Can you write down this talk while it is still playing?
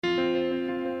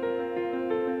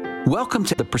Welcome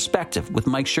to The Perspective with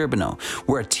Mike Sherbino.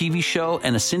 We're a TV show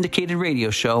and a syndicated radio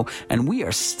show, and we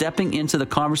are stepping into the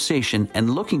conversation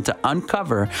and looking to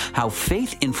uncover how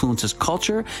faith influences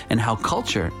culture and how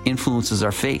culture influences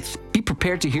our faith. Be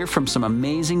prepared to hear from some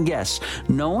amazing guests,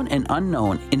 known and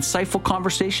unknown, insightful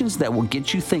conversations that will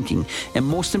get you thinking. And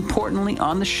most importantly,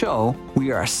 on the show,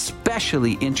 we are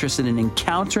especially interested in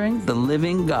encountering the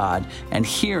living God and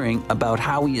hearing about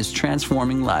how He is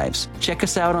transforming lives. Check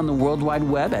us out on the World Wide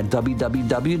Web at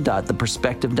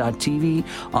www.theperspective.tv.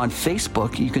 On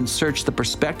Facebook, you can search The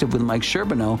Perspective with Mike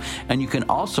Sherbino, and you can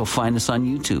also find us on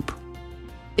YouTube.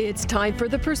 It's time for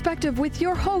The Perspective with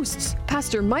your hosts,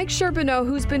 Pastor Mike Sherbino,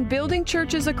 who's been building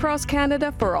churches across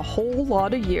Canada for a whole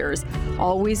lot of years.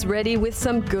 Always ready with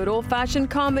some good old-fashioned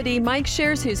comedy, Mike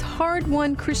shares his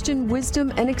hard-won Christian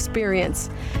wisdom and experience.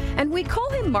 And we call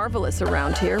him marvelous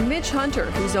around here, Mitch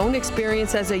Hunter, whose own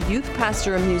experience as a youth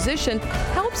pastor and musician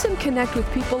helps him connect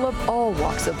with people of all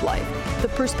walks of life. The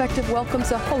Perspective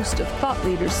welcomes a host of thought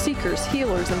leaders, seekers,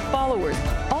 healers, and followers,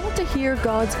 all to hear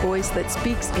God's voice that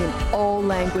speaks in all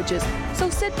languages. So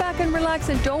sit back and relax,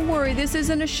 and don't worry, this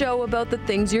isn't a show about the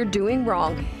things you're doing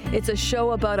wrong. It's a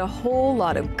show about a whole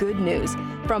lot of good news.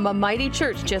 From a mighty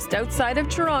church just outside of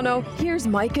Toronto, here's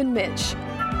Mike and Mitch.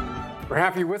 We're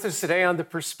happy you're with us today on The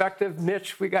Perspective.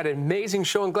 Mitch, we got an amazing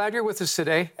show. I'm glad you're with us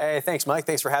today. Hey, thanks, Mike.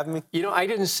 Thanks for having me. You know, I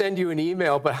didn't send you an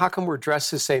email, but how come we're dressed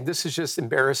the same? This is just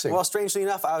embarrassing. Well, strangely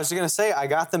enough, I was going to say, I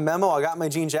got the memo, I got my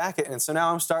jean jacket, and so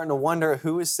now I'm starting to wonder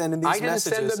who is sending these messages. I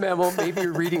didn't send the memo. Maybe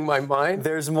you're reading my mind.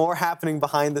 There's more happening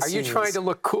behind the scenes. Are you trying to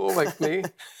look cool like me?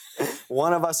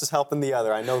 One of us is helping the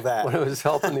other. I know that. One of us is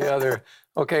helping the other.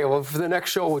 Okay, well, for the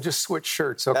next show, we'll just switch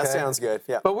shirts, okay? That sounds good,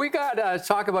 yeah. But we got to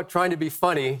talk about trying to be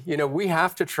funny. You know, we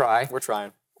have to try. We're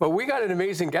trying. But we got an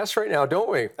amazing guest right now, don't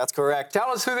we? That's correct. Tell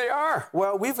us who they are.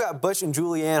 Well, we've got Butch and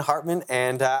Julieann Hartman,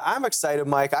 and I'm excited,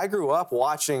 Mike. I grew up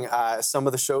watching some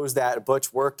of the shows that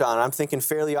Butch worked on. I'm thinking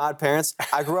Fairly Odd Parents.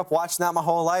 I grew up watching that my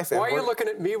whole life. Why are you looking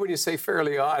at me when you say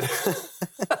Fairly Odd?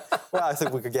 Well, I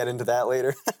think we could get into that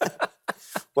later.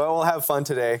 Well, we'll have fun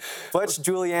today. Butch,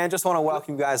 Julieann, just want to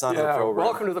welcome you guys onto the program.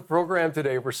 Welcome to the program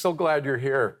today. We're so glad you're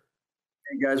here.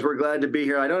 Hey guys, we're glad to be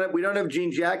here. We don't have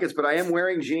jean jackets, but I am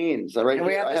wearing jeans. All right, and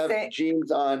we have I have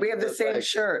jeans on. We have the same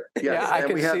shirt. Yes, yeah, I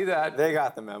can see that. They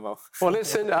got the memo. Well,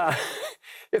 listen,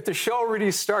 if the show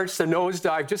really starts to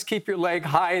nosedive, just keep your leg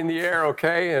high in the air,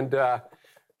 okay? And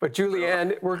but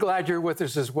Julieann, we're glad you're with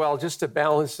us as well, just to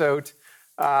balance out.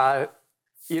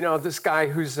 You know, this guy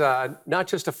who's not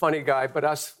just a funny guy, but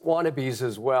us wannabes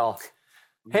as well.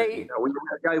 Hey.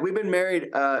 Guys, we've been married.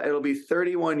 It'll be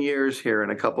 31 years here in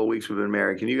a couple of weeks we've been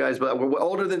married. Can you guys, we're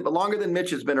longer than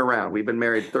Mitch has been around. We've been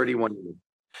married 31 years.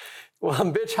 Well,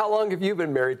 Mitch, how long have you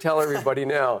been married? Tell everybody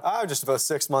now. I'm just about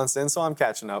 6 months in, so I'm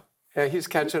catching up. Yeah, he's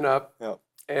catching up. Yep.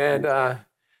 And,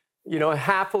 you know,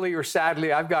 happily or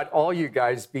sadly, I've got all you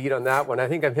guys beat on that one. I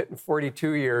think I'm hitting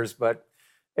 42 years, but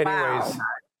anyways. Wow.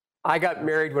 I got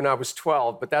married when I was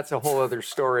 12, but that's a whole other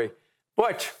story.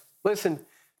 Butch, listen,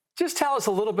 just tell us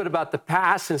a little bit about the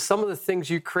past and some of the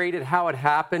things you created, how it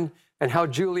happened, and how,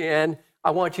 Julieann, I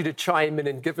want you to chime in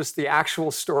and give us the actual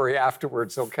story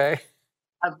afterwards, okay?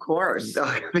 Of course.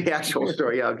 The actual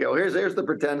story, yeah. Okay, well, here's the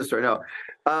pretend story. No,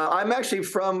 I'm actually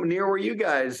from near where you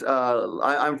guys,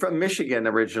 I'm from Michigan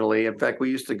originally. In fact,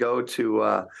 we used to go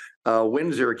to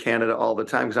Windsor, Canada all the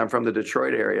time because I'm from the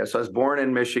Detroit area. So I was born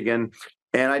in Michigan.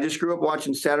 And I just grew up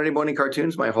watching Saturday morning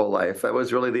cartoons my whole life. That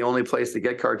was really the only place to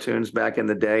get cartoons back in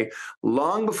the day,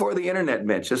 long before the internet,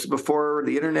 Mitch. This is before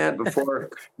the internet, before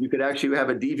you could actually have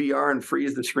a DVR and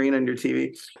freeze the screen on your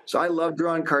TV. So I loved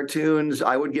drawing cartoons.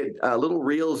 I would get little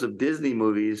reels of Disney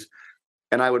movies,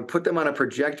 and I would put them on a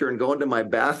projector and go into my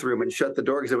bathroom and shut the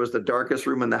door because it was the darkest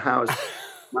room in the house.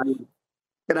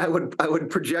 And I would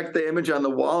project the image on the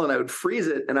wall, and I would freeze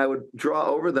it, and I would draw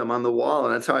over them on the wall,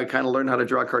 and that's how I kind of learned how to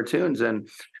draw cartoons. And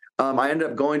I ended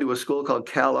up going to a school called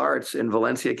Cal Arts in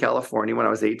Valencia, California. When I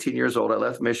was 18 years old, I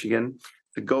left Michigan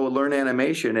to go learn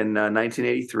animation in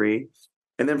 1983.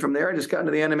 And then from there, I just got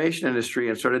into the animation industry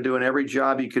and started doing every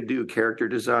job you could do: character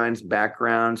designs,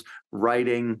 backgrounds,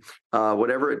 writing,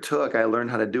 whatever it took. I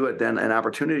learned how to do it. Then an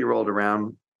opportunity rolled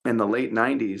around in the late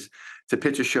 90s to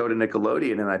pitch a show to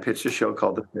Nickelodeon, and I pitched a show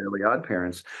called The Fairly Odd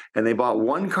Parents, and they bought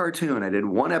one cartoon. I did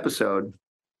one episode,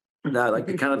 like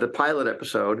the pilot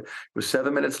episode. It was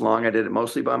 7 minutes long. I did it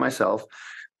mostly by myself,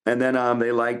 and then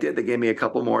they liked it. They gave me a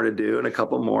couple more to do and a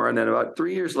couple more, and then about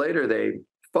 3 years later, they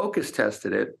focus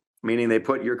tested it, meaning they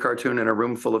put your cartoon in a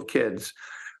room full of kids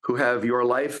who have your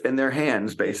life in their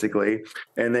hands, basically,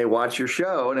 and they watch your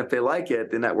show. And if they like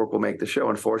it, the network will make the show.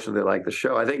 Unfortunately, they like the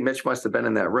show. I think Mitch must have been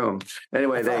in that room.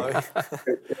 Anyway,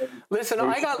 Listen,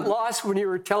 I got lost when you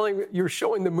were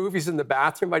showing the movies in the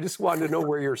bathroom. I just wanted to know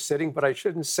where you're sitting, but I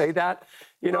shouldn't say that,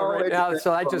 right now.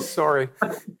 So sorry.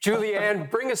 Julieann,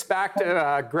 bring us back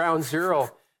to ground zero.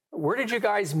 Where did you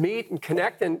guys meet and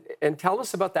connect, and tell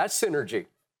us about that synergy?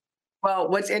 Well,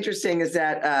 what's interesting is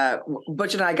that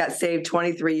Butch and I got saved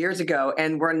 23 years ago,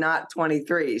 and we're not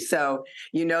 23. So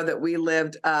that we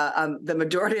lived the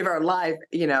majority of our life,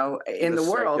 in the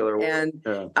world. And,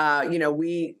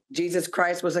 Jesus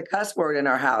Christ was a cuss word in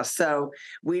our house. So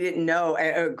we didn't know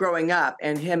growing up,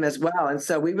 and him as well. And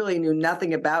so we really knew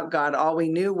nothing about God. All we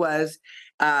knew was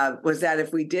that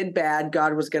if we did bad,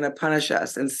 God was going to punish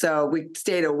us. And so we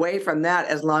stayed away from that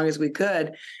as long as we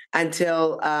could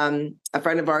until a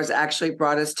friend of ours actually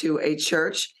brought us to a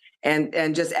church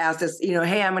and just asked us,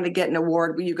 hey, I'm going to get an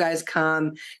award. Will you guys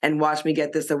come and watch me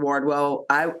get this award? Well,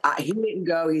 he didn't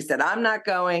go. He said, I'm not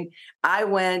going. I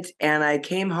went, and I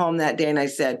came home that day and I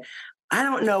said, I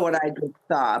don't know what I just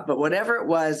saw, but whatever it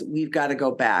was, we've got to go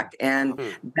back. And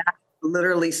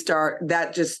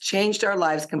that just changed our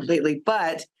lives completely.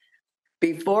 But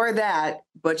before that,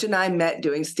 Butch and I met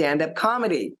doing stand-up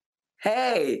comedy.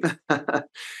 Hey. And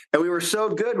we were so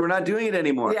good, we're not doing it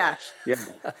anymore. Yeah.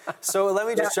 So let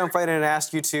me just jump right in and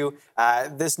ask you to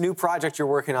this new project you're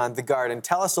working on, The Garden.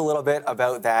 Tell us a little bit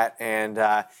about that and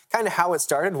kind of how it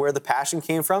started, where the passion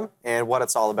came from, and what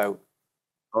it's all about.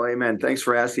 Oh, amen. Thanks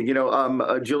for asking.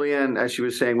 Julieann, as she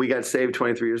was saying, we got saved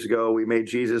 23 years ago. We made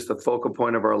Jesus the focal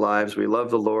point of our lives. We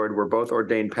love the Lord. We're both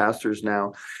ordained pastors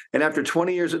now. And after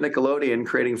 20 years at Nickelodeon,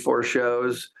 creating 4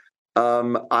 shows,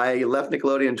 I left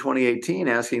Nickelodeon in 2018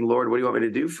 asking, Lord, what do you want me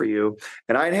to do for you?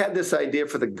 And I had this idea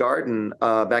for The Garden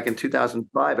back in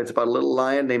 2005. It's about a little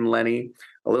lion named Lenny,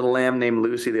 a little lamb named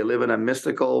Lucy. They live in a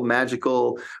mystical,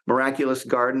 magical, miraculous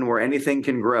garden where anything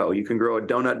can grow. You can grow a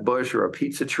donut bush or a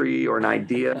pizza tree or an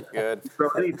idea. Good. Grow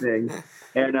anything.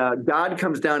 And God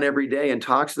comes down every day and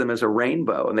talks to them as a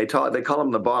rainbow. And they call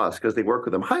him the boss because they work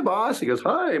with him. Hi, boss. He goes,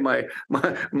 hi,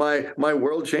 my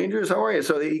world changers. How are you?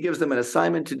 So he gives them an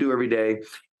assignment to do every day.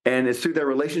 And it's through their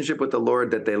relationship with the Lord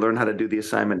that they learn how to do the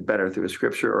assignment better, through a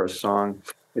scripture or a song.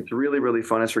 It's really, really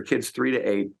fun. It's for kids 3 to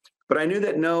 8. But I knew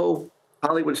that no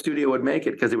Hollywood studio would make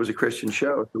it because it was a Christian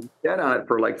show. So we sat on it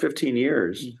for like 15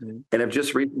 years and have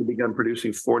just recently begun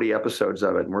producing 40 episodes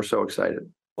of it. And we're so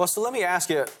excited. Well, so let me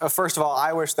ask you, first of all,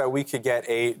 I wish that we could get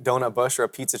a donut bush or a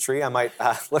pizza tree. I might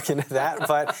look into that.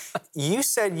 But you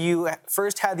said you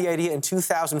first had the idea in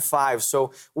 2005.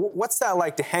 So what's that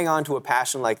like to hang on to a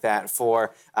passion like that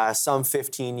for some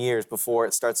 15 years before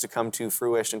it starts to come to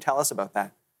fruition? Tell us about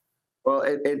that. Well,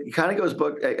 it kind of goes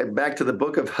back to the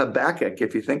book of Habakkuk,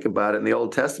 if you think about it, in the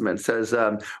Old Testament. It says,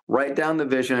 write down the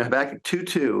vision. Habakkuk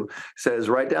 2:2 says,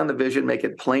 write down the vision, make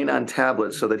it plain on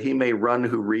tablets so that he may run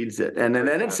who reads it. And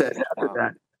then it says after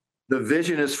that, the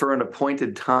vision is for an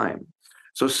appointed time.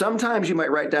 So sometimes you might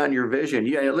write down your vision.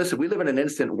 Listen, we live in an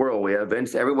instant world. We have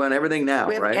everything now,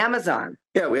 we have right? Amazon.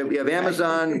 Yeah, we have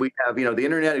Amazon. We have, the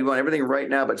internet. We want everything right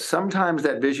now. But sometimes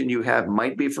that vision you have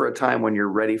might be for a time when you're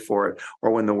ready for it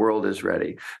or when the world is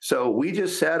ready. So we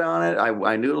just sat on it. I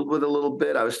noodled with it a little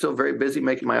bit. I was still very busy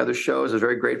making my other shows. I was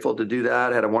very grateful to do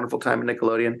that. I had a wonderful time at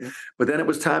Nickelodeon. But then it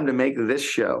was time to make this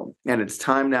show. And it's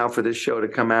time now for this show to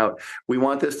come out. We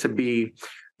want this to be,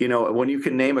 when you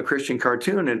can name a Christian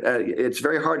cartoon, it's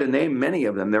very hard to name many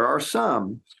of them. There are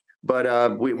some,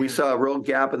 but we saw a real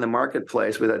gap in the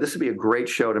marketplace. We thought this would be a great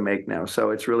show to make now. So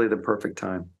it's really the perfect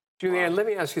time. Julieann, let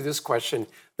me ask you this question.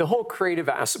 The whole creative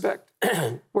aspect,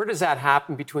 where does that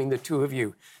happen between the two of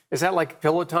you? Is that like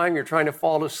pillow time? You're trying to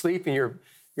fall asleep and you're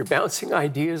bouncing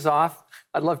ideas off?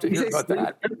 I'd love to hear about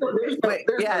that. Wait,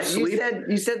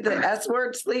 you said the S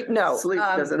word, sleep? No. Sleep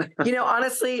doesn't.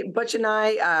 Honestly, Butch and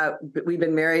I, we've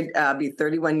been married, be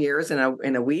 31 years in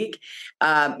a week.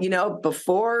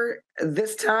 Before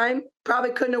this time,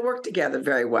 probably couldn't have worked together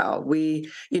very well.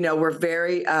 We're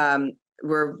very,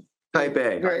 we're Type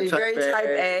A. Very type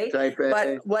A.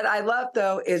 But what I love,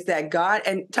 though, is that God,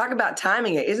 and talk about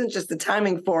timing, it isn't just the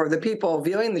timing for the people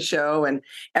viewing the show and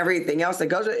everything else that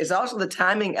goes with it. It's also the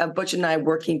timing of Butch and I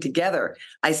working together.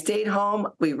 I stayed home,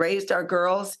 we raised our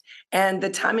girls, and the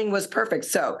timing was perfect.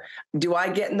 So do I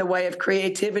get in the way of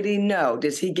creativity? No.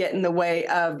 Does he get in the way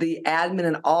of the admin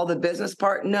and all the business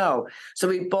part? No. So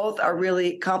we both are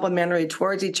really complementary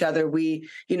towards each other. We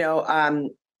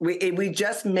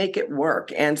just make it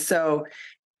work. And so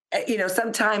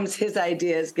sometimes his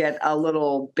ideas get a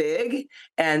little big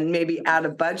and maybe out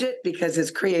of budget because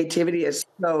his creativity is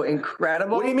so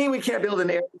incredible. What do you mean we can't build an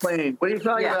airplane? What are you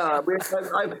talking about?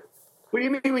 What do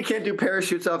you mean we can't do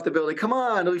parachutes off the building? Come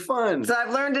on, it'll be fun. So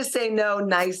I've learned to say no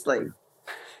nicely.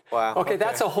 Wow. Okay,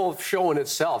 that's a whole show in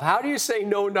itself. How do you say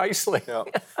no nicely? Yeah.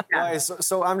 Guys,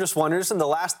 so I'm just wondering, just in the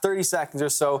last 30 seconds or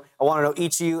so, I want to know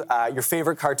each of you, your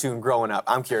favorite cartoon growing up.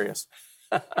 I'm curious.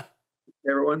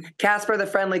 Everyone? Casper the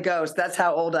Friendly Ghost. That's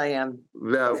how old I am.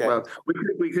 Well,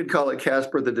 we could call it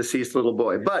Casper the Deceased Little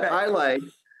Boy. But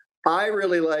I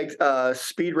really liked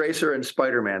Speed Racer and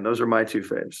Spider-Man. Those are my two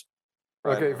faves.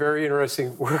 Okay, very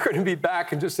interesting. We're going to be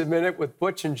back in just a minute with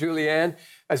Butch and Julieann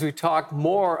as we talk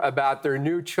more about their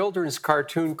new children's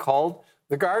cartoon called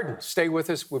The Garden. Stay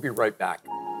with us. We'll be right back.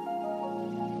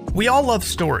 We all love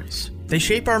stories. They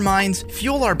shape our minds,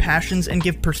 fuel our passions, and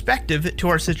give perspective to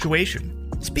our situation.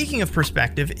 Speaking of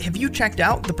perspective, have you checked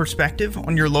out The Perspective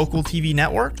on your local TV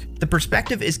network? The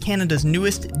Perspective is Canada's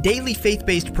newest daily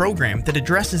faith-based program that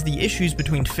addresses the issues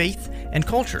between faith and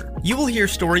culture. You will hear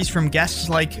stories from guests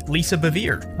like Lisa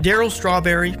Bevere, Daryl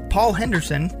Strawberry, Paul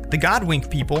Henderson, the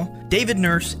Godwink People, David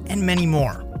Nurse, and many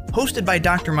more. Hosted by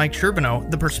Dr. Mike Sherbino,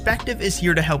 The Perspective is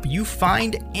here to help you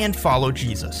find and follow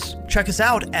Jesus. Check us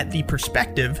out at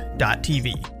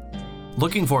theperspective.tv.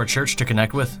 Looking for a church to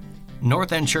connect with?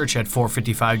 North End Church at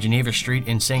 455 Geneva Street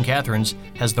in St. Catharines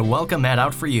has the welcome mat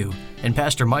out for you, and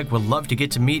Pastor Mike would love to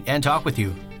get to meet and talk with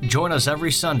you. Join us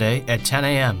every Sunday at 10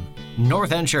 a.m.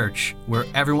 North End Church, where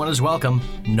everyone is welcome,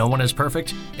 no one is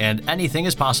perfect, and anything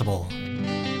is possible.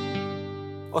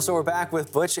 Well, so we're back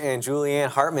with Butch and Julieann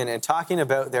Hartman and talking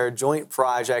about their joint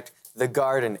project, The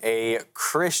Garden, a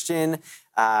Christian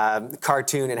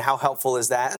cartoon, and how helpful is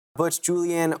that? Butch,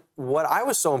 Julieann, what I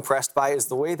was so impressed by is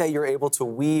the way that you're able to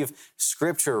weave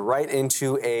scripture right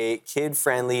into a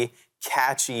kid-friendly,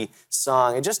 catchy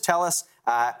song. And just tell us,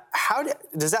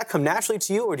 does that come naturally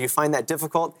to you, or do you find that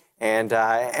difficult? And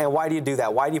why do you do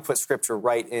that? Why do you put scripture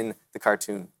right in the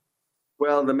cartoon?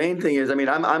 Well, the main thing is, I'm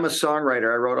a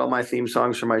songwriter. I wrote all my theme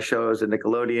songs for my shows at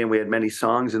Nickelodeon. We had many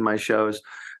songs in my shows.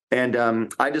 And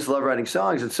I just love writing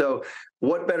songs. And so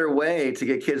what better way to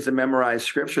get kids to memorize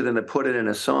scripture than to put it in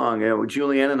a song?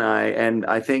 Julieann and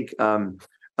I think,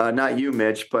 not you,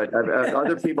 Mitch, but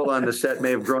other people on the set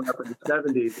may have grown up in the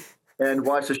 70s and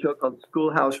watched a show called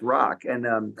Schoolhouse Rock.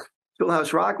 And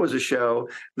Schoolhouse Rock was a show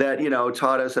that,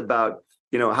 taught us about,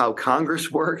 how Congress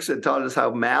works. It taught us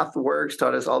how math works,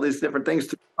 taught us all these different things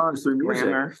through songs, through music,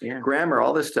 grammar,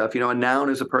 all this stuff. A noun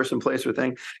is a person, place, or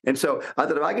thing. And so I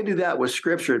thought if I could do that with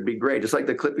scripture, it'd be great. Just like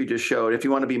the clip you just showed. If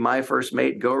you want to be my first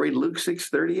mate, go read Luke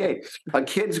 6:38. A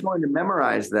kid's going to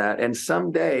memorize that, and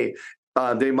someday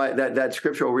they might that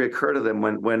scripture will reoccur to them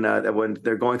when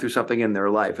they're going through something in their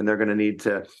life, and they're going to need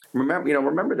to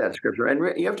remember that scripture.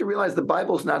 And you have to realize the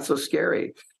Bible's not so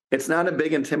scary. It's not a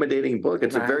big, intimidating book.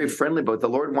 It's a very friendly book. The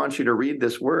Lord wants you to read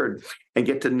this word and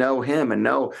get to know him and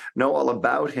know all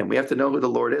about him. We have to know who the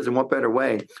Lord is, and what better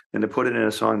way than to put it in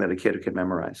a song that a kid can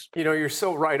memorize. You're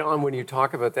so right on when you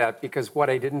talk about that, because what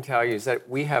I didn't tell you is that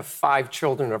we have 5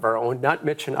 children of our own, not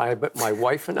Mitch and I, but my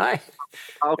wife and I.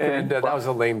 Okay. And that was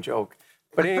a lame joke.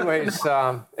 But anyways,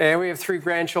 and we have 3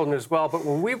 grandchildren as well. But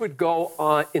when we would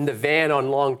go in the van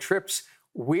on long trips,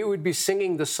 we would be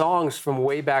singing the songs from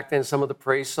way back then, some of the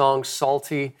praise songs,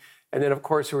 Salty, and then, of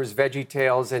course, there was Veggie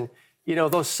Tales. And,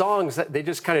 those songs, they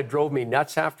just kind of drove me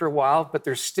nuts after a while, but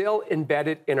they're still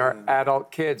embedded in our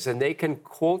adult kids, and they can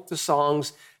quote the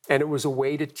songs, and it was a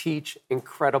way to teach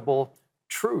incredible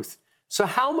truth. So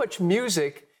how much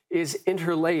music is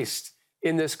interlaced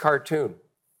in this cartoon?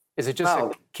 Is it just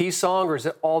a key song, or is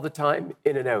it all the time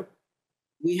in and out?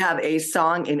 We have a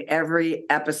song in every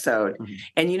episode. Mm-hmm.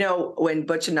 And when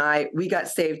Butch and we got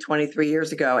saved 23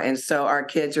 years ago, and so our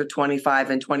kids are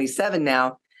 25 and 27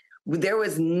 now, there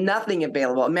was nothing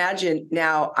available. Imagine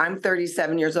now, I'm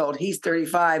 37 years old, he's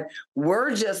 35.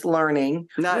 We're just learning.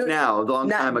 Not now, a long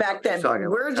time ago. Back then,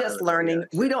 we're just learning.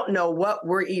 We don't know what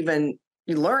we're even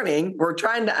learning. We're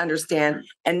trying to understand.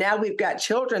 And now we've got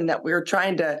children that we're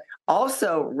trying to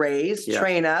also raise,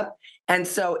 train up. And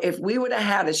so if we would have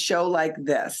had a show like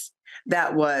this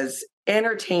that was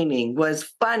entertaining, was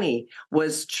funny,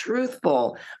 was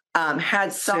truthful,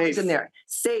 had songs in there,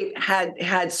 safe,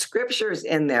 had scriptures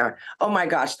in there, oh my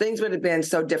gosh, things would have been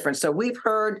so different. So we've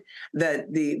heard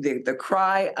the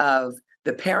cry of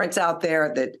the parents out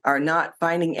there that are not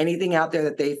finding anything out there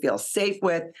that they feel safe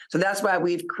with. So that's why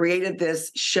we've created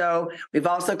this show. We've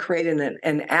also created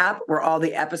an app where all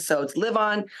the episodes live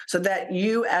on, so that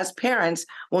you as parents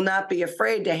will not be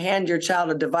afraid to hand your child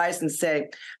a device and say,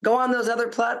 go on those other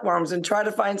platforms and try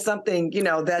to find something,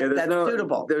 that's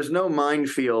suitable. There's no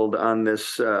minefield on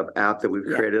this app that we've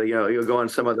created. You'll go on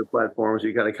some other platforms,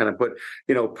 you got to kind of put,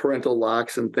 parental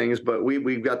locks and things, but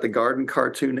we've got the Garden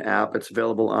Cartoon app. It's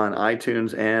available on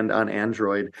iTunes and on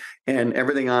Android, and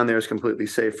everything on there is completely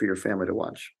safe for your family to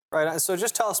watch. Right. So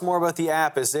just tell us more about the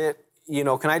app. Is it,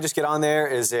 can I just get on there?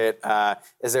 Is there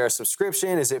a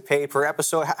subscription? Is it pay per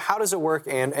episode? How does it work?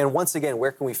 And once again,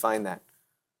 where can we find that?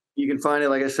 You can find it,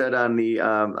 like I said, on the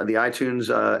iTunes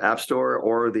App Store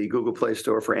or the Google Play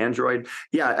Store for Android.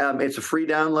 Yeah, it's a free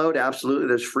download. Absolutely.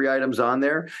 There's free items on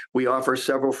there. We offer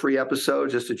several free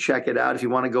episodes just to check it out. If you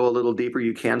want to go a little deeper,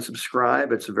 you can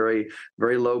subscribe. It's a very,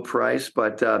 very low price,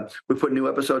 but we put new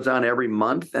episodes on every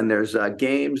month, and there's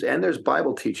games, and there's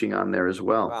Bible teaching on there as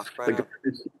well. Wow, right on.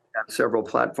 Several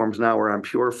platforms now. We're on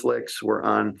PureFlix, we're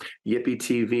on Yippee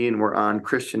TV, and we're on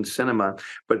Christian Cinema.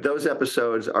 But those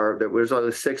episodes there's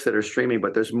only 6 that are streaming,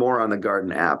 but there's more on the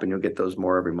Garden app, and you'll get those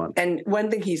more every month. And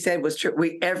one thing he said was true.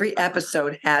 Every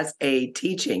episode has a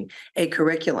teaching, a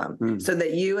curriculum, so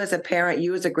that you as a parent,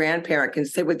 you as a grandparent can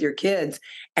sit with your kids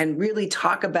and really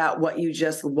talk about what you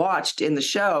just watched in the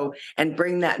show and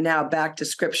bring that now back to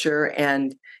Scripture.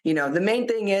 And, the main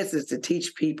thing is to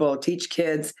teach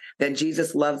kids that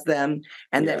Jesus loves them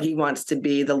and that he wants to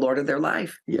be the Lord of their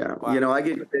life. Yeah. Wow. I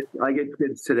get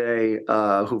kids today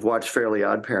who've watched Fairly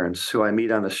Odd Parents who I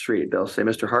meet on the street. They'll say,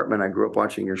 Mr. Hartman, I grew up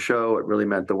watching your show. It really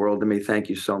meant the world to me. Thank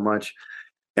you so much.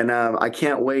 And I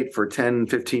can't wait for 10,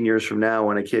 15 years from now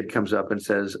when a kid comes up and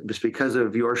says, it's because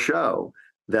of your show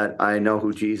that I know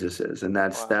who Jesus is. And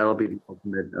that'll be the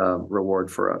ultimate reward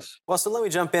for us. Well, so let me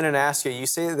jump in and ask you. You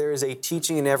say that there is a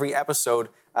teaching in every episode,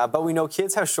 but we know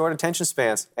kids have short attention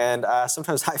spans. And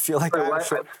sometimes I feel like I have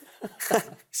short...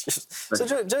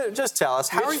 So just tell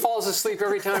us. Mitch falls asleep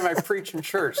every time I preach in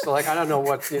church. So I don't know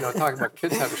what, talking about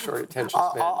kids have a short attention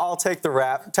span. I'll take the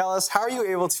rap. Tell us, how are you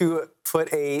able to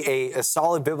put a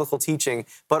solid biblical teaching,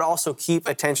 but also keep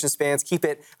attention spans, keep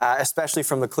it, especially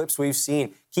from the clips we've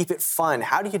seen, keep it fun?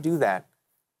 How do you do that?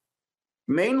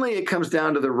 Mainly, it comes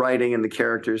down to the writing and the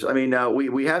characters. I mean,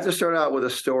 we have to start out with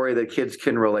a story that kids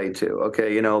can relate to.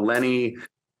 Okay,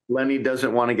 Lenny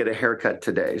doesn't want to get a haircut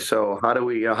today. So how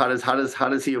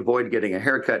does he avoid getting a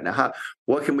haircut? Now,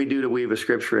 what can we do to weave a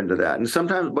scripture into that? And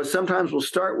sometimes we'll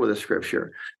start with a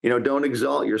scripture. Don't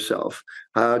exalt yourself.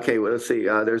 Okay, well, let's see.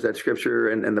 There's that scripture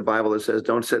in the Bible that says,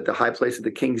 "Don't sit at the high place at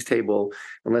the king's table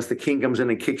unless the king comes in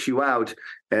and kicks you out."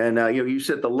 And you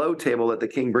sit at the low table, let the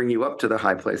king bring you up to the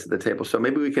high place at the table. So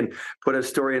maybe we can put a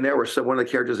story in there where one of the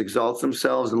characters exalts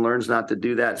themselves and learns not to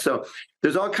do that. So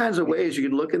there's all kinds of ways you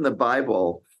can look in the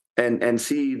Bible and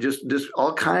see just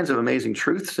all kinds of amazing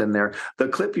truths in there. The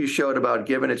clip you showed about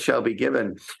given it shall be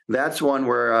given, that's one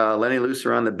where Lenny Luce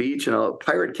are on the beach and a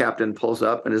pirate captain pulls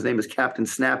up, and his name is Captain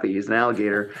Snappy. He's an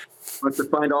alligator. He wants to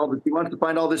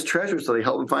find all this treasure, so they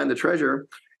help him find the treasure.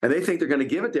 And they think they're going to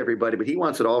give it to everybody, but he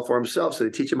wants it all for himself, so they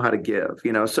teach him how to give.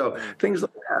 So things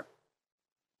like that.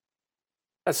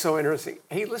 That's so interesting.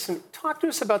 Hey, listen, talk to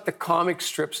us about the comic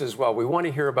strips as well. We want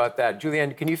to hear about that.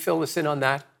 Julieann, can you fill us in on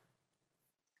that?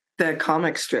 The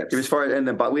comic strips. As far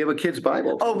as we have a kid's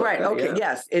Bible. Oh, right. Okay. Yeah.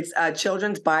 Yes. It's a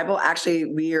children's Bible. Actually,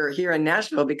 we are here in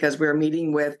Nashville because we're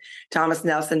meeting with Thomas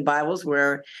Nelson Bibles,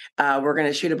 where we're going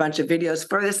to shoot a bunch of videos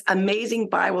for this amazing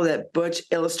Bible that Butch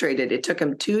illustrated. It took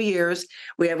him 2 years.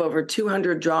 We have over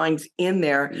 200 drawings in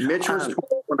there. Mitch was 12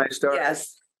 when I started.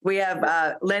 Yes. We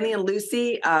have Lenny and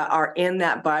Lucy are in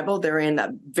that Bible. They're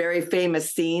in very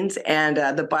famous scenes. And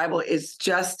the Bible is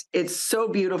it's so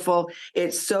beautiful.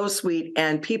 It's so sweet.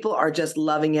 And people are just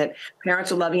loving it.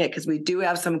 Parents are loving it because we do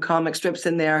have some comic strips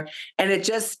in there. And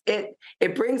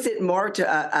it brings it more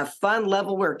to a fun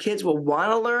level where kids will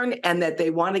want to learn and that they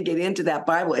want to get into that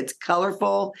Bible. It's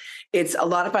colorful. It's a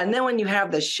lot of fun. And then when you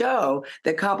have the show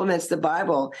that complements the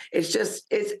Bible,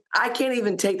 I can't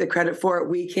even take the credit for it.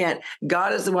 We can't.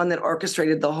 God is the one that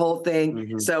orchestrated the whole thing.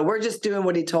 Mm-hmm. So we're just doing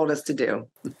what he told us to do.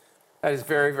 That is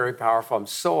very, very powerful.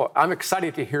 I'm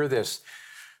excited to hear this.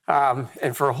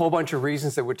 And for a whole bunch of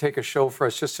reasons that would take a show for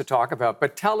us just to talk about.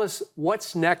 But tell us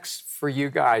what's next for you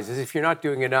guys, as if you're not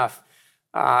doing enough.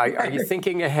 Are you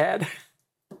thinking ahead?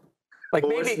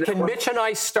 Maybe can Mitch and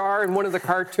I star in one of the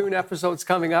cartoon episodes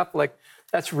coming up?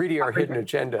 That's really our hidden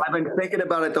agenda. I've been thinking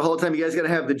about it the whole time. You guys got to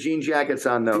have the jean jackets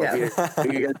on, though. Yeah. You guys got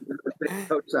the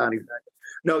coats on, exactly.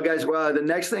 No, guys, the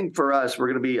next thing for us,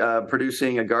 we're going to be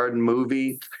producing a garden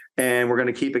movie, and we're going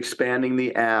to keep expanding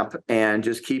the app and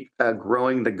just keep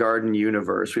growing the garden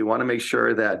universe. We want to make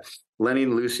sure that Lenny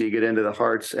and Lucy get into the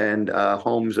hearts and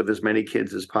homes of as many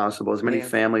kids as possible, as many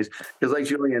families. Because like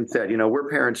Julieann said, we're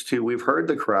parents too. We've heard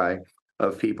the cry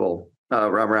of people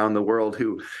around the world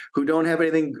who don't have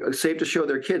anything safe to show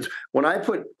their kids. When I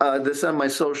put this on my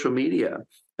social media,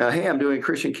 hey, I'm doing a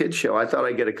Christian kids show, I thought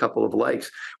I'd get a couple of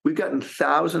likes. We've gotten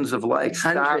thousands of likes,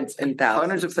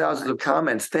 hundreds of thousands of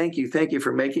comments. Thank you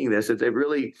for making this. It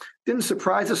really didn't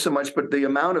surprise us so much, but the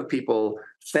amount of people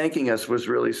thanking us was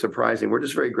really surprising. We're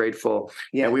just very grateful,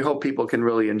 and we hope people can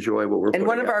really enjoy what we're putting. And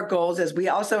one of our goals is we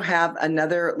also have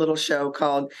another little show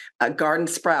called Garden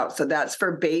Sprout. So that's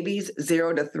for babies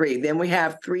 0 to 3. Then we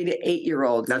have 3 to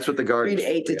 8-year-olds. That's what the garden 3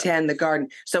 to 8 to 10, the garden.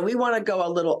 So we want to go a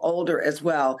little older as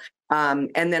well.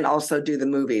 And then also do the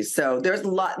movies. So there's a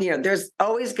lot, there's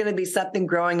always going to be something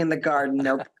growing in the garden.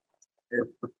 No.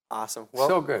 Awesome. Well,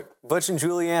 so good. Butch and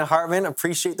Julieann Hartman,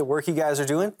 appreciate the work you guys are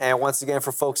doing. And once again,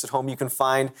 for folks at home, you can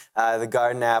find the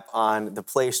Garden app on the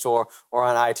Play Store or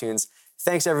on iTunes.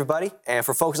 Thanks, everybody. And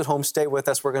for folks at home, stay with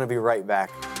us. We're going to be right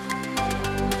back.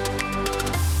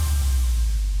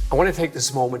 I want to take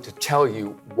this moment to tell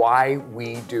you why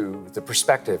we do The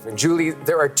Perspective. And Julie,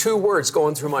 there are 2 words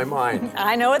going through my mind.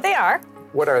 I know what they are.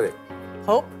 What are they?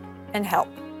 Hope and help.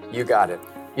 You got it.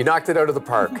 You knocked it out of the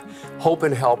park. Hope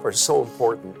and help are so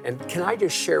important. And can I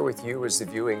just share with you as the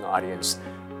viewing audience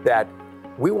that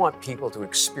we want people to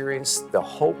experience the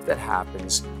hope that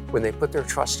happens when they put their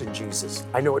trust in Jesus.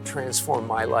 I know it transformed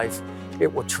my life.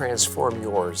 It will transform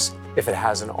yours if it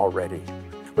hasn't already.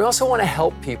 We also want to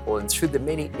help people, and through the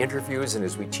many interviews and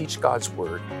as we teach God's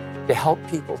Word, to help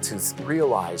people to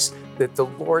realize that the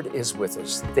Lord is with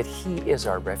us, that He is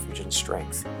our refuge and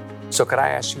strength. So could I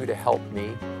ask you to help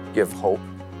me give hope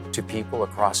to people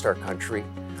across our country?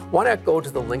 Why not go to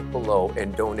the link below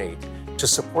and donate to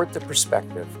support The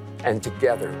Perspective, and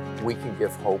together we can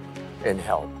give hope and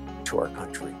help to our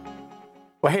country.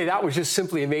 Well, hey, that was just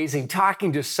simply amazing,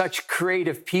 talking to such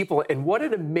creative people, and what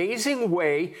an amazing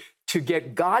way to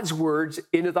get God's words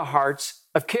into the hearts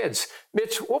of kids.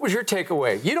 Mitch, what was your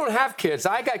takeaway? You don't have kids.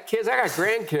 I got kids. I got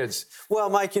grandkids. Well,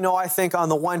 Mike, I think on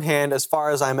the one hand, as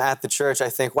far as I'm at the church, I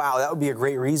think, wow, that would be a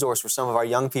great resource for some of our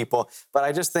young people. But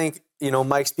I just think,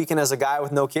 Mike, speaking as a guy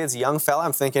with no kids, a young fella,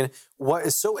 I'm thinking what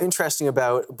is so interesting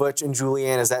about Butch and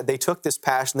Julieann is that they took this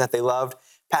passion that they loved,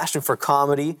 passion for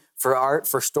comedy, for art,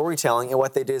 for storytelling, and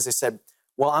what they did is they said,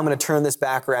 well, I'm going to turn this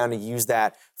back around and use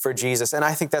that for Jesus. And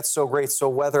I think that's so great. So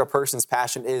whether a person's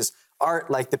passion is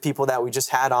art, like the people that we just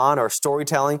had on, or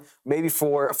storytelling, maybe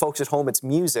for folks at home, it's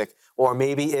music, or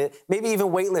maybe even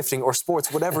weightlifting or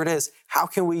sports, whatever it is, how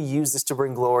can we use this to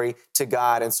bring glory to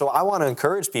God? And so I want to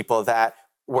encourage people that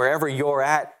wherever you're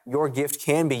at, your gift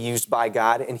can be used by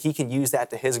God, and He can use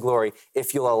that to His glory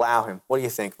if you'll allow Him. What do you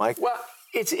think, Mike? Well,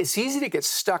 it's easy to get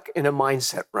stuck in a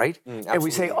mindset, right? And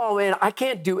we say, oh, man, I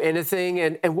can't do anything,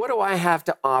 and what do I have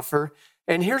to offer?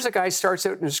 And here's a guy starts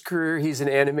out in his career, he's an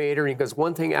animator, and he goes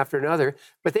one thing after another,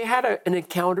 but they had an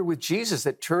encounter with Jesus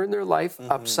that turned their life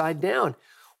upside down.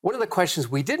 One of the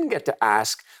questions we didn't get to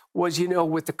ask was,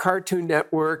 with the Cartoon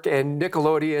Network and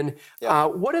Nickelodeon,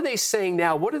 what are they saying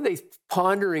now? What are they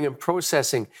pondering and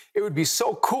processing? It would be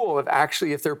so cool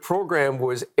if their program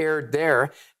was aired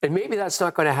there, and maybe that's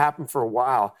not going to happen for a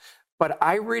while. But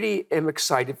I really am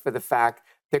excited for the fact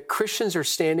that Christians are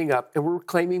standing up and we're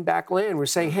claiming back land. We're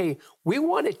saying, hey, we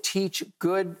want to teach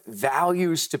good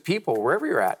values to people wherever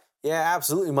you're at. Yeah,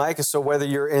 absolutely, Mike. So whether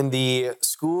you're in the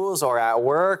schools or at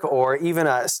work or even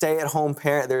a stay-at-home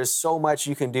parent, there's so much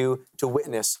you can do to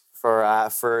witness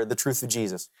for the truth of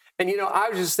Jesus. And, I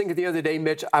was just thinking the other day,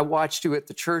 Mitch, I watched you at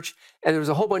the church, and there was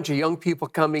a whole bunch of young people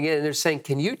coming in, and they're saying,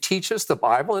 can you teach us the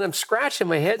Bible? And I'm scratching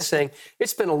my head saying,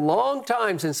 it's been a long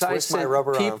time since I said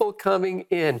people coming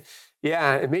in.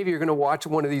 Yeah, and maybe you're going to watch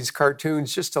one of these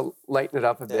cartoons just to lighten it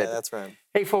up a bit. Yeah, that's right.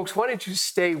 Hey, folks, why don't you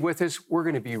stay with us? We're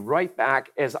going to be right back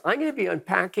as I'm going to be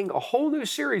unpacking a whole new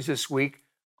series this week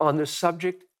on the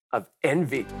subject of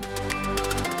envy.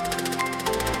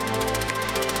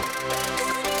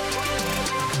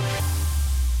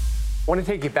 I want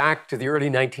to take you back to the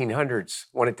early 1900s.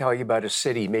 I want to tell you about a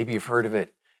city. Maybe you've heard of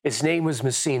it. Its name was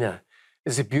Messina.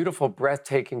 It's a beautiful,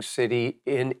 breathtaking city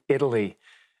in Italy.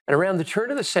 And around the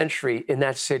turn of the century in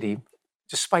that city,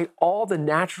 despite all the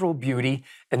natural beauty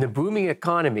and the booming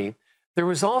economy, there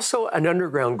was also an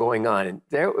underground going on. And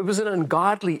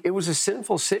it was a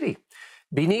sinful city.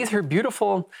 Beneath her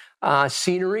beautiful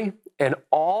scenery and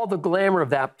all the glamour of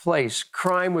that place,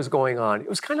 crime was going on. It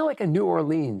was kind of like a New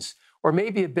Orleans, or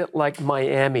maybe a bit like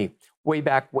Miami way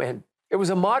back when. It was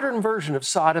a modern version of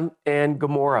Sodom and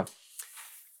Gomorrah.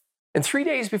 And 3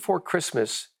 days before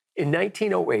Christmas in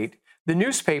 1908, the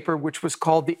newspaper, which was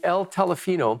called the El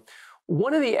Telefino,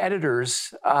 one of the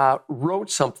editors wrote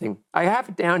something. I have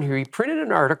it down here. He printed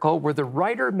an article where the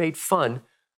writer made fun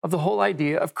of the whole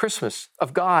idea of Christmas,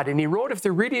 of God. And he wrote, if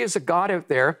there really is a God out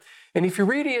there, and if he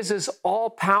really is this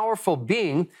all-powerful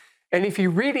being, and if he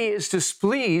really is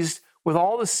displeased with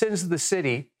all the sins of the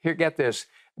city, here, get this,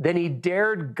 then he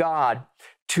dared God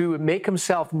to make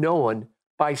himself known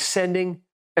by sending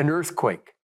an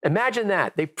earthquake. Imagine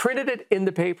that. They printed it in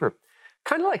the paper,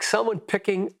 kind of like someone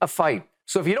picking a fight.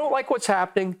 So if you don't like what's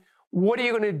happening, what are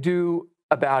you going to do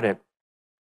about it?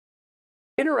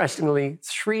 Interestingly,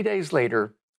 3 days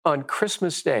later, on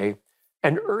Christmas Day,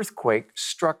 an earthquake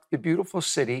struck the beautiful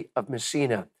city of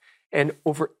Messina, and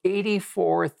over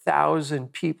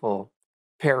 84,000 people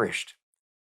perished.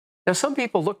 Now, some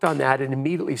people looked on that and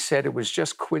immediately said it was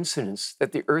just coincidence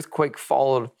that the earthquake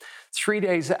followed 3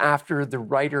 days after the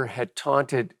writer had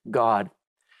taunted God,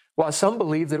 while some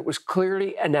believed that it was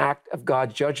clearly an act of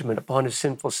God's judgment upon a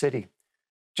sinful city.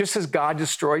 Just as God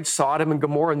destroyed Sodom and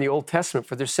Gomorrah in the Old Testament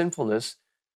for their sinfulness,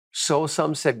 so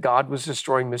some said God was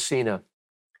destroying Messina.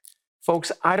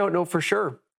 Folks, I don't know for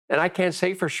sure, and I can't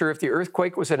say for sure if the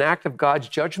earthquake was an act of God's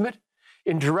judgment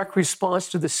in direct response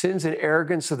to the sins and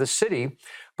arrogance of the city,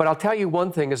 but I'll tell you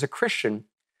one thing, as a Christian,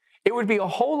 it would be a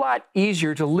whole lot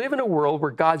easier to live in a world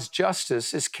where God's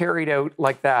justice is carried out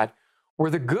like that,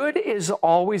 where the good is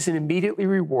always and immediately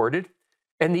rewarded,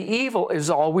 and the evil is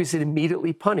always and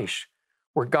immediately punished,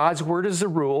 where God's word is the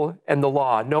rule and the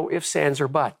law, no ifs, ands, or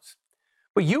buts.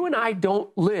 But you and I don't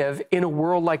live in a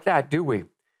world like that, do we?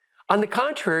 On the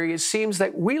contrary, it seems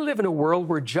that we live in a world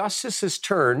where justice is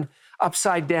turned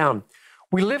upside down.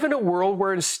 We live in a world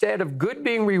where instead of good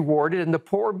being rewarded and the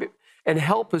poor and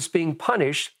helpless being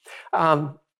punished,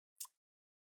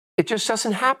 it just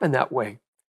doesn't happen that way.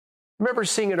 I remember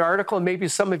seeing an article, and maybe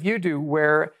some of you do,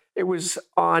 where it was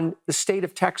on the state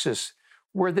of Texas,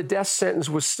 where the death sentence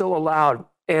was still allowed,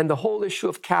 and the whole issue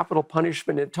of capital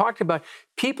punishment. It talked about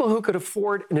people who could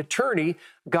afford an attorney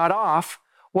got off,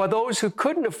 while those who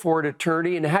couldn't afford an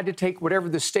attorney and had to take whatever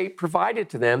the state provided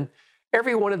to them,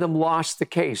 every one of them lost the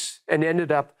case and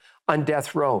ended up on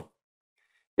death row.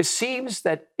 It seems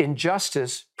that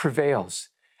injustice prevails.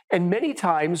 And many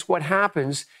times what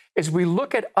happens is we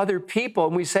look at other people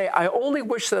and we say, I only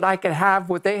wish that I could have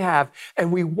what they have.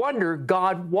 And we wonder,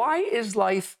 God, why is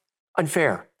life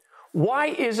unfair? Why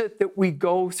is it that we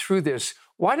go through this?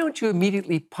 Why don't you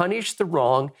immediately punish the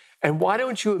wrong? And why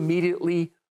don't you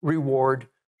immediately reward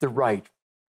the right?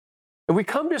 And we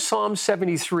come to Psalm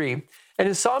 73. And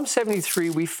in Psalm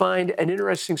 73, we find an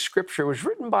interesting scripture. It was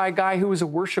written by a guy who was a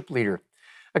worship leader,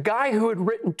 a guy who had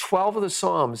written 12 of the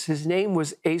Psalms. His name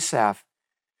was Asaph.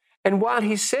 And while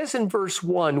he says in verse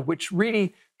 1, which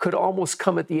really could almost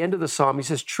come at the end of the Psalm, he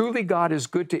says, truly God is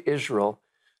good to Israel,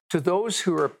 to those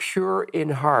who are pure in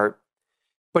heart.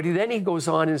 But then he goes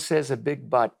on and says a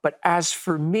big but. But as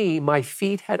for me, my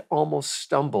feet had almost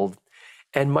stumbled,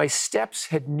 and my steps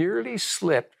had nearly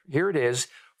slipped. Here it is.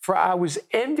 For I was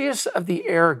envious of the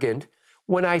arrogant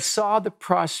when I saw the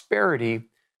prosperity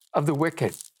of the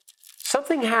wicked.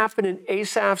 Something happened in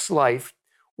Asaph's life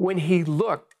when he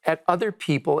looked at other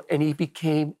people and he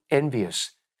became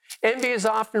envious. Envy is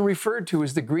often referred to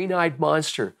as the green-eyed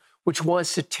monster, which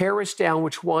wants to tear us down,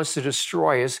 which wants to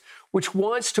destroy us, which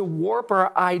wants to warp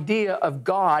our idea of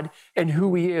God and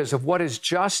who he is, of what is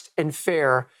just and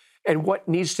fair, and what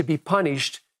needs to be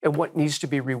punished and what needs to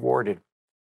be rewarded.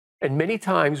 And many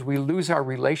times we lose our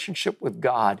relationship with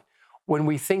God when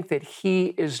we think that he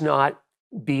is not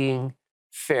being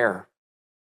fair.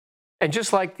 And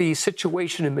just like the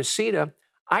situation in Messina,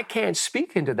 I can't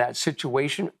speak into that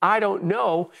situation. I don't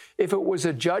know if it was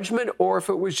a judgment or if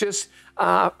it was just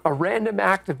a random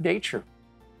act of nature.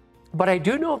 But I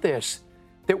do know this,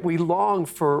 that we long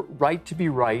for right to be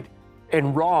right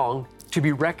and wrong to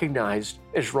be recognized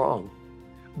as wrong.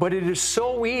 But it is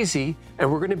so easy, and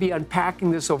we're going to be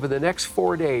unpacking this over the next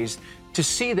 4 days, to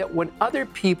see that when other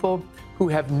people who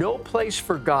have no place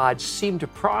for God seem to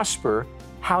prosper,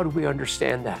 how do we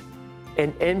understand that?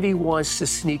 And envy wants to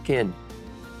sneak in.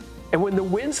 And when the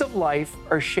winds of life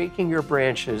are shaking your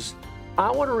branches, I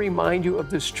want to remind you of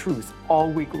this truth all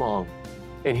week long.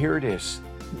 And here it is.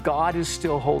 God is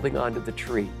still holding on to the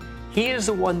tree. He is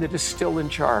the one that is still in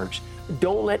charge.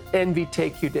 Don't let envy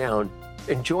take you down.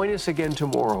 And join us again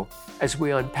tomorrow as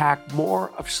we unpack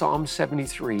more of Psalm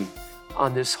 73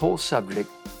 on this whole subject,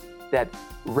 that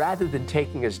rather than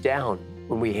taking us down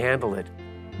when we handle it,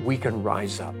 we can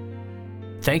rise up.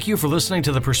 Thank you for listening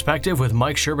to The Perspective with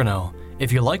Mike Sherbino.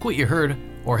 If you like what you heard,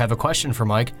 or have a question for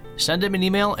Mike, send him an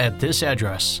email at this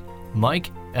address,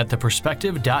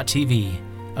 mike@theperspective.tv.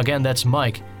 Again, that's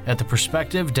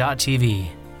mike@theperspective.tv.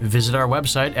 Visit our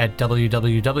website at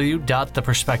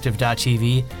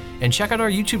www.theperspective.tv and check out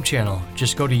our YouTube channel.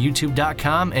 Just go to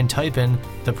youtube.com and type in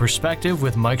The Perspective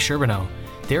with Mike Sherbino.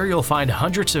 There you'll find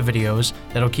hundreds of videos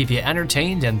that'll keep you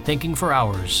entertained and thinking for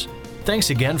hours.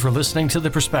 Thanks again for listening to The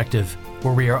Perspective,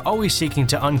 where we are always seeking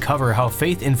to uncover how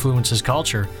faith influences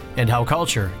culture and how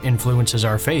culture influences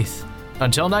our faith.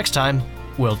 Until next time,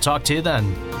 we'll talk to you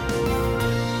then.